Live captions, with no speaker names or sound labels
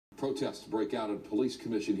Protests break out at a police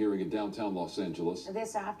commission hearing in downtown Los Angeles.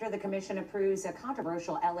 This after the commission approves a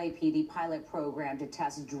controversial LAPD pilot program to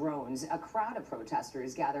test drones. A crowd of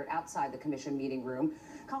protesters gathered outside the commission meeting room,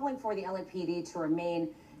 calling for the LAPD to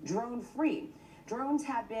remain drone-free. Drones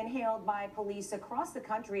have been hailed by police across the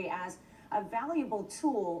country as a valuable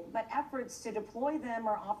tool, but efforts to deploy them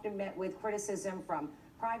are often met with criticism from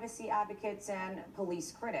privacy advocates and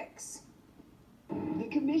police critics. The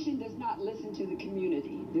commission does not listen to the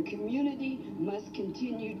community. The community must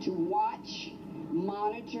continue to watch,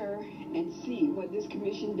 monitor, and see what this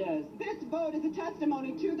commission does. This vote is a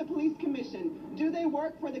testimony to the police commission. Do they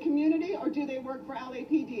work for the community or do they work for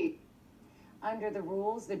LAPD? Under the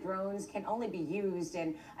rules, the drones can only be used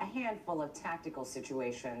in a handful of tactical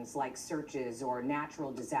situations like searches or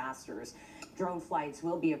natural disasters. Drone flights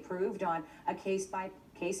will be approved on a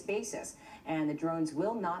case-by-case basis, and the drones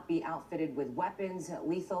will not be outfitted with weapons,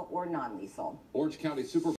 lethal or non-lethal. Orange County Supervisor